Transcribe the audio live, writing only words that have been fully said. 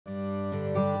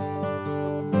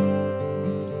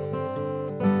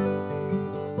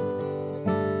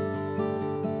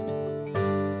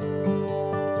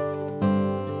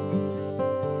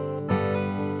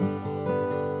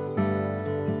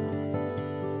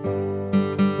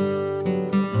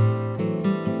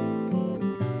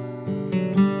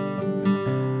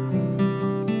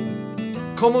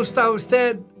¿Cómo está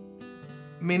usted?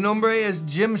 Mi nombre es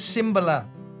Jim Cymbala.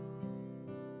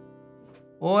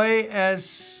 Hoy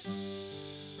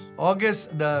es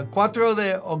the 4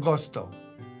 de agosto.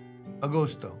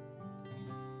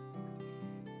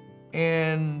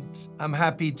 And I'm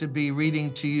happy to be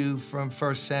reading to you from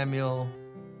 1 Samuel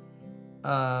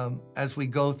as we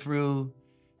go through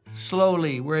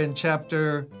slowly. We're in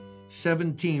chapter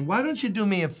 17. Why don't you do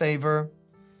me a favor?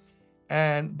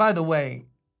 And by the way,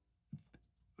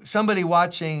 somebody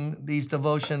watching these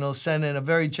devotionals send in a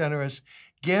very generous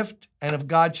gift, and if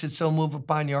God should so move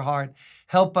upon your heart,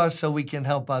 help us so we can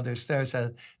help others. There's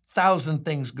 1,000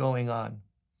 things going on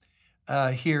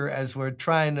here as we're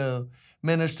trying to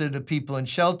minister to people in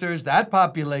shelters. That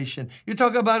population, you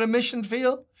talk about a mission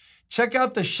field? Check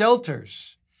out the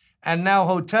shelters and now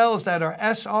hotels that are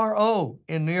SRO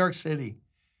in New York City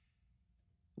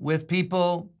with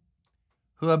people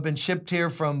who have been shipped here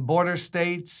from border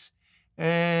states,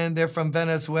 and they're from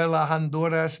Venezuela,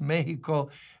 Honduras, Mexico,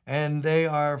 and they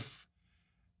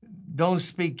don't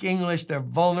speak English. They're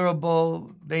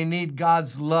vulnerable. They need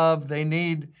God's love. They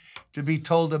need to be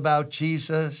told about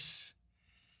Jesus.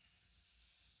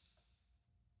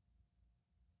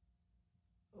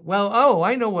 Well,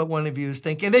 I know what one of you is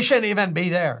thinking. They shouldn't even be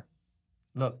there.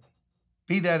 Look,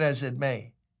 be that as it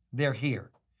may, they're here.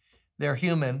 They're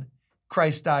human.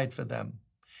 Christ died for them.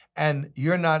 And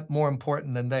you're not more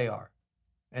important than they are.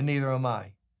 And neither am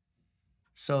I.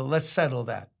 So let's settle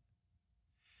that.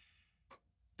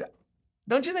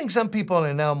 Don't you think some people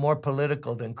are now more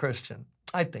political than Christian?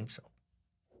 I think so.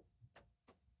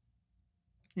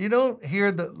 You don't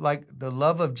hear the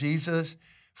love of Jesus,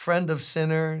 friend of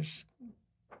sinners,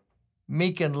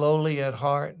 meek and lowly at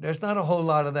heart. There's not a whole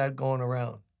lot of that going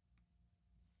around.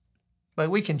 But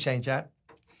we can change that.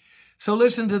 So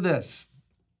listen to this.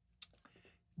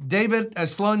 David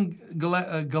has slain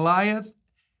Goliath.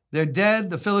 They're dead.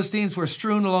 The Philistines were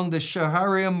strewn along the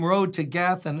Shaharaim road to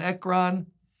Gath and Ekron.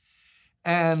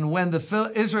 And when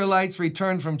the Israelites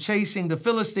returned from chasing the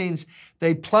Philistines,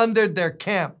 they plundered their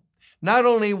camp. Not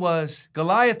only was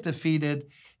Goliath defeated,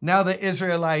 now the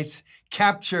Israelites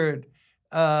captured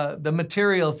the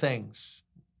material things,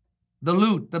 the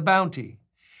loot, the bounty.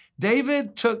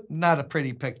 David took, not a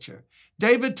pretty picture,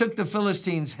 David took the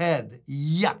Philistines' head,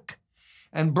 yuck,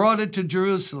 and brought it to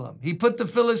Jerusalem. He put the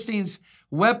Philistines'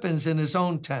 weapons in his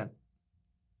own tent.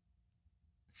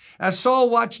 As Saul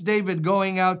watched David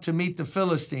going out to meet the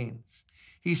Philistines,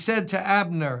 he said to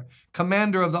Abner,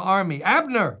 commander of the army,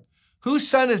 "Abner, whose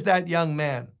son is that young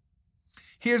man?"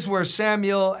 Here's where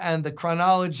Samuel and the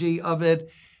chronology of it,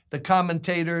 the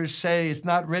commentators say it's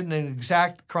not written in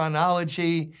exact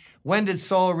chronology. When did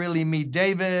Saul really meet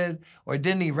David? Or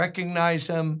didn't he recognize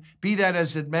him? Be that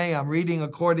as it may, I'm reading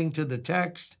according to the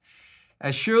text.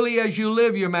 "As surely as you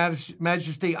live, your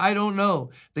majesty, I don't know."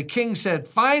 The king said,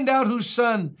 "Find out whose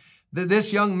son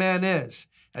this young man is."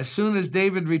 As soon as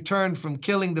David returned from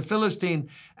killing the Philistine,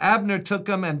 Abner took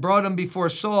him and brought him before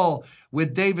Saul,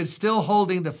 with David still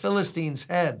holding the Philistine's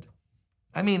head.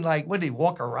 I mean, what did he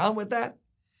walk around with that?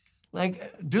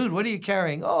 Dude, what are you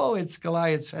carrying? Oh, it's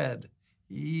Goliath's head.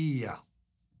 Yeah.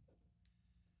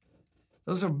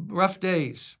 Those are rough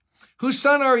days. "Whose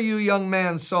son are you, young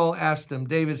man?" Saul asked him.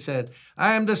 David said,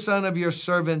 "I am the son of your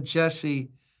servant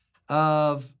Jesse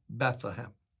of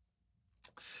Bethlehem."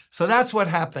 So that's what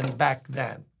happened back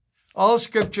then. All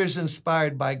scripture is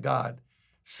inspired by God.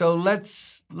 So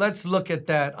let's look at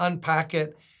that, unpack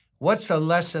it. What's a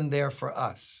lesson there for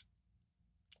us?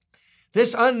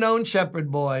 This unknown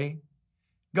shepherd boy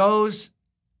goes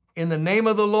in the name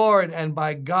of the Lord, and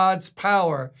by God's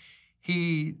power,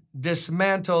 he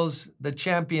dismantles the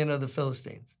champion of the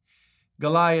Philistines.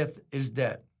 Goliath is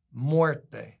dead.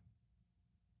 Muerte.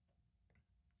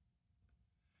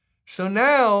 So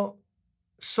now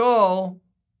Saul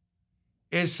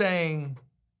is saying,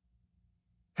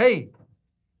 hey,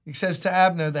 he says to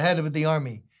Abner, the head of the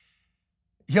army,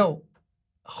 "Yo,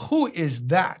 who is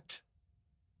that?"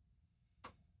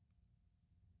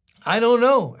 "I don't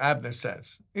know," Abner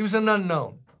says. He was an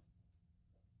unknown.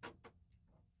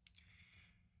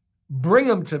 "Bring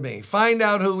him to me. Find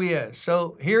out who he is."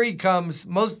 So here he comes.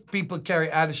 Most people carry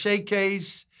attaché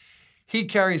case. He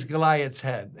carries Goliath's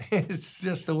head. It's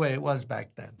just the way it was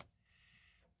back then.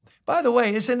 By the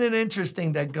way, isn't it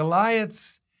interesting that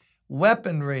Goliath's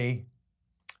weaponry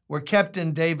were kept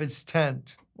in David's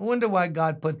tent? I wonder why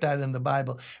God put that in the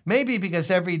Bible. Maybe because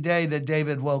every day that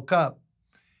David woke up,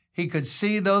 he could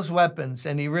see those weapons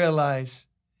and he realized,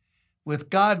 with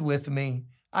God with me,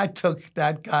 I took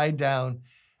that guy down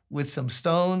with some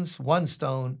stones, one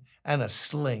stone, and a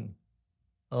sling.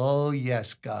 Oh,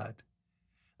 yes, God.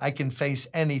 I can face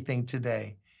anything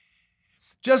today.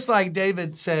 Just like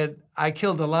David said, I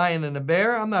killed a lion and a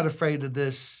bear. I'm not afraid of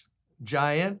this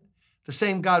giant. The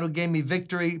same God who gave me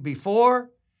victory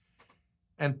before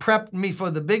and prepped me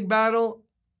for the big battle,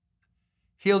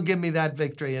 he'll give me that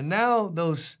victory. And now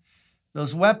those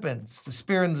weapons, the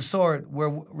spear and the sword,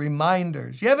 were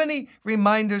reminders. You have any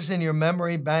reminders in your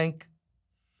memory bank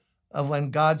of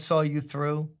when God saw you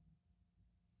through?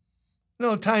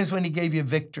 Times when he gave you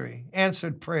victory,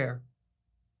 answered prayer.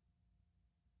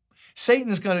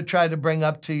 Satan's going to try to bring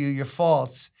up to you your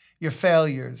faults, your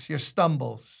failures, your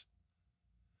stumbles.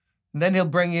 And then he'll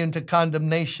bring you into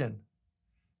condemnation.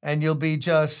 And you'll be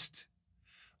just,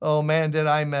 oh man, did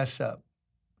I mess up?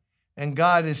 And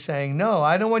God is saying, no,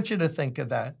 I don't want you to think of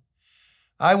that.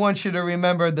 I want you to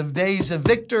remember the days of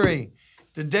victory,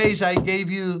 the days I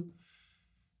gave you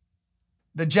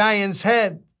the giant's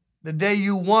head, the day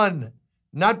you won,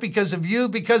 not because of you,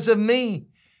 because of me.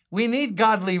 We need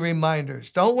godly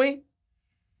reminders, don't we?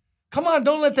 Come on,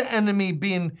 don't let the enemy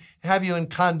have you in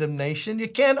condemnation. You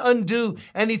can't undo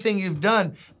anything you've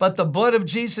done, but the blood of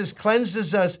Jesus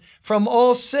cleanses us from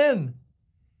all sin.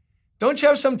 Don't you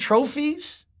have some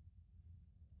trophies?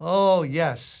 Oh,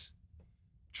 yes,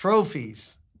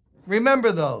 trophies.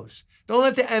 Remember those. Don't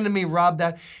let the enemy rob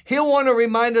that. He'll want to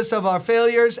remind us of our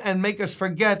failures and make us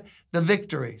forget the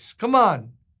victories. Come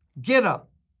on, get up.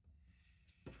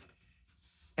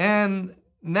 And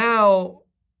now,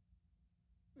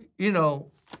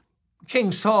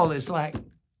 King Saul is like,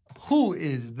 who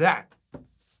is that?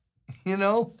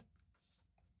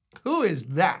 Who is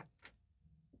that?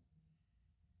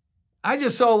 I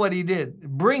just saw what he did.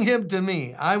 Bring him to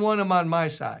me. I want him on my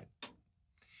side.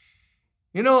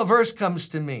 A verse comes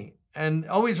to me, and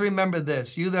always remember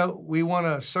this. We want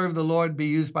to serve the Lord, be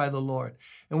used by the Lord.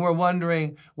 And we're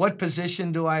wondering, what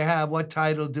position do I have? What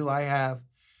title do I have?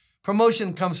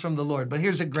 Promotion comes from the Lord. But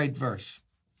here's a great verse.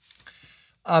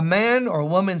 A man or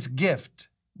woman's gift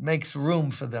makes room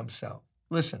for themselves.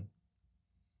 Listen.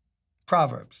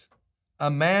 Proverbs. A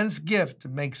man's gift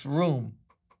makes room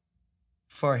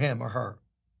for him or her.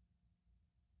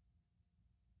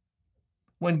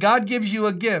 When God gives you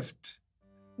a gift,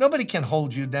 nobody can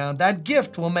hold you down. That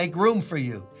gift will make room for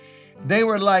you. They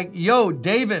were like, yo,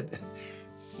 David,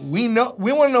 we want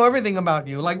to know everything about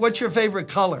you. Like, what's your favorite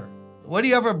color? What do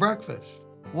you have for breakfast?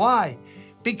 Why?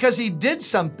 Because he did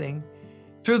something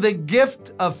through the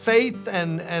gift of faith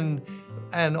and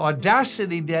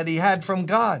audacity that he had from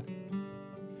God.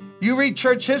 You read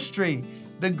church history,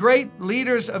 the great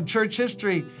leaders of church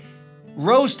history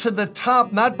rose to the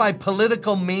top not by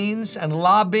political means and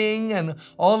lobbying and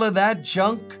all of that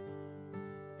junk.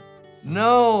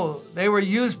 No, they were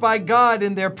used by God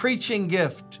in their preaching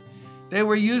gift. They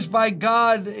were used by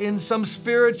God in some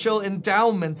spiritual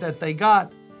endowment that they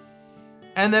got.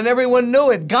 And then everyone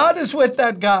knew it. God is with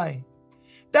that guy.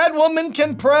 That woman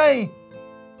can pray.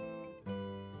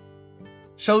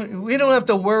 So we don't have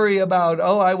to worry about,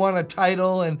 I want a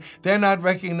title and they're not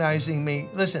recognizing me.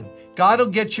 Listen, God will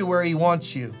get you where he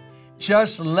wants you.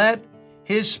 Just let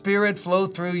his spirit flow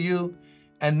through you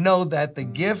and know that the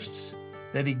gifts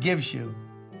that he gives you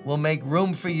will make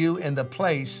room for you in the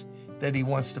place that he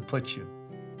wants to put you.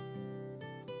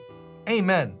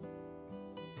 Amen.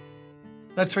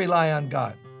 Let's rely on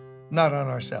God, not on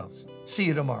ourselves. See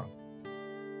you tomorrow.